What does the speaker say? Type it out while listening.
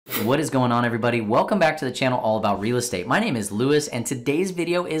What is going on, everybody? Welcome back to the channel all about real estate. My name is Lewis, and today's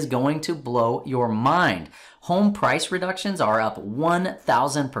video is going to blow your mind. Home price reductions are up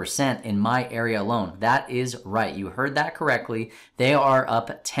 1,000% in my area alone. That is right. You heard that correctly. They are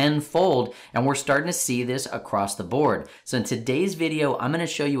up tenfold, and we're starting to see this across the board. So in today's video, I'm going to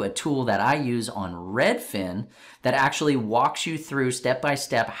show you a tool that I use on Redfin that actually walks you through step by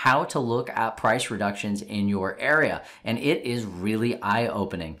step how to look at price reductions in your area. And it is really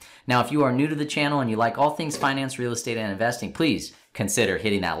eye-opening. Now, if you are new to the channel and you like all things finance, real estate, and investing, please consider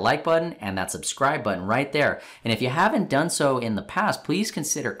hitting that like button and that subscribe button right there. And if you haven't done so in the past, please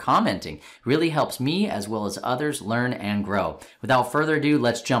consider commenting. It really helps me as well as others learn and grow. Without further ado,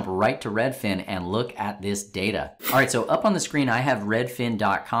 let's jump right to Redfin and look at this data. All right, so up on the screen, I have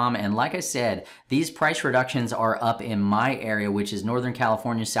redfin.com. And like I said, these price reductions are up in my area, which is Northern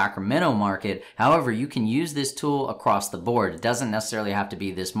California, Sacramento market. However, you can use this tool across the board. It doesn't necessarily have to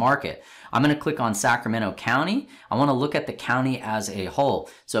be this market. I'm going to click on Sacramento County. I want to look at the county as a whole.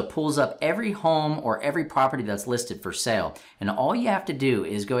 So it pulls up every home or every property that's listed for sale. And all you have to do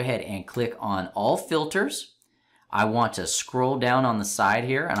is go ahead and click on all filters. I want to scroll down on the side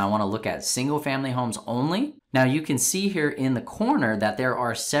here and I want to look at single family homes only. Now you can see here in the corner that there are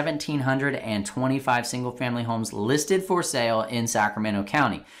 1,725 single family homes listed for sale in Sacramento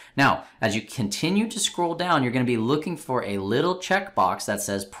County. Now, as you continue to scroll down, you're going to be looking for a little checkbox that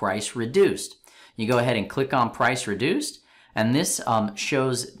says price reduced. You go ahead and click on price reduced, and this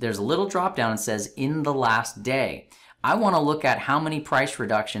shows there's a little drop down and says in the last day. I want to look at how many price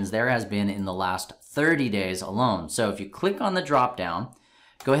reductions there has been in the last 30 days alone. So if you click on the drop down,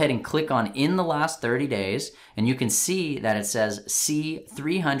 go ahead and click on in the last 30 days, and you can see that it says see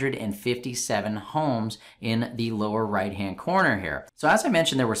 357 homes in the lower right-hand corner here. So as I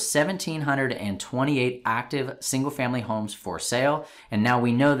mentioned, there were 1,728 active single-family homes for sale, and now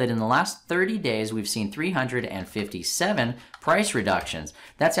we know that in the last 30 days, we've seen 357 price reductions.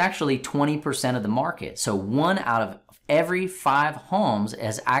 That's actually 20% of the market. So 1 out of every 5 homes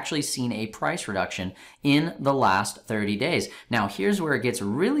has actually seen a price reduction in the last 30 days. Now, here's where it gets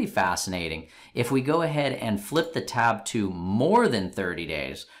really fascinating. If we go ahead and flip the tab to more than 30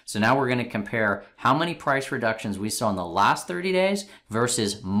 days, so now we're going to compare how many price reductions we saw in the last 30 days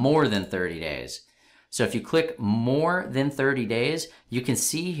versus more than 30 days. So if you click more than 30 days, you can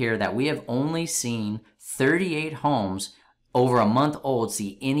see here that we have only seen 38 homes over a month old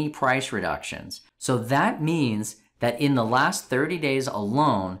see any price reductions. So that means that in the last 30 days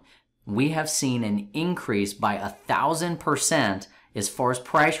alone, we have seen an increase by 1,000% as far as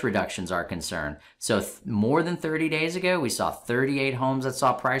price reductions are concerned. So more than 30 days ago, we saw 38 homes that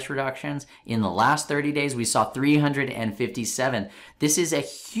saw price reductions. In the last 30 days, we saw 357. This is a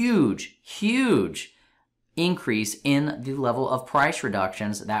huge, huge increase in the level of price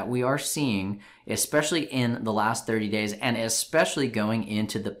reductions that we are seeing, especially in the last 30 days, and especially going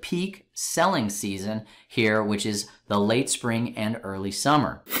into the peak selling season here, which is the late spring and early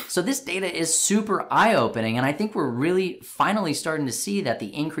summer. So this data is super eye-opening, and I think we're really finally starting to see that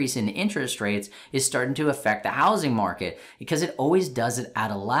the increase in interest rates is starting to affect the housing market, because it always does it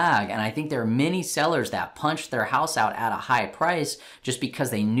at a lag. And I think there are many sellers that punched their house out at a high price just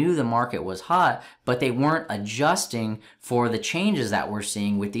because they knew the market was hot, but they weren't adjusting for the changes that we're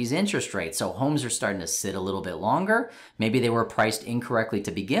seeing with these interest rates. So homes are starting to sit a little bit longer. Maybe they were priced incorrectly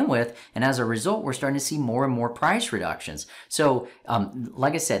to begin with, and as a result, we're starting to see more and more price reductions. So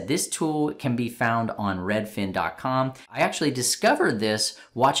like I said, this tool can be found on redfin.com. I actually discovered this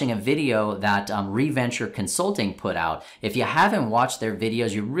watching a video that Reventure Consulting put out. If you haven't watched their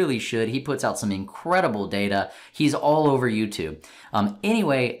videos, you really should. He puts out some incredible data. He's all over YouTube.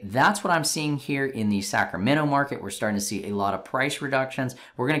 Anyway, that's what I'm seeing here in the Sacramento market. We're starting to see a lot of price reductions.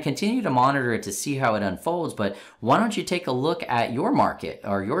 We're going to continue to monitor it to see how it unfolds, but why don't you take a look at your market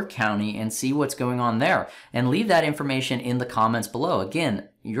or your county and see what's going on there, and leave that information in the comments below. Again,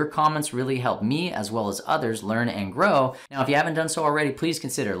 your comments really help me as well as others learn and grow. Now, if you haven't done so already, please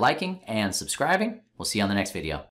consider liking and subscribing. We'll see you on the next video.